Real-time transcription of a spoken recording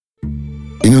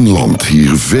In een land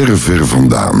hier ver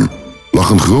vandaan lag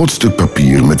een groot stuk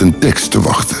papier met een tekst te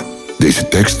wachten. Deze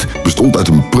tekst bestond uit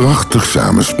een prachtig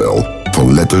samenspel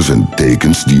van letters en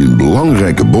tekens die een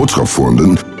belangrijke boodschap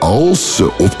vormden als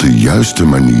ze op de juiste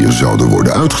manier zouden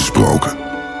worden uitgesproken.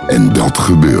 En dat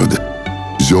gebeurde.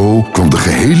 Zo kwam de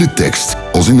gehele tekst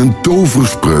als in een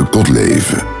toverspreuk tot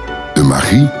leven. De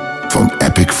magie van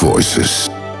Epic Voices.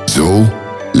 Zo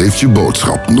leeft je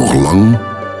boodschap nog lang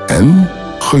en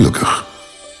gelukkig.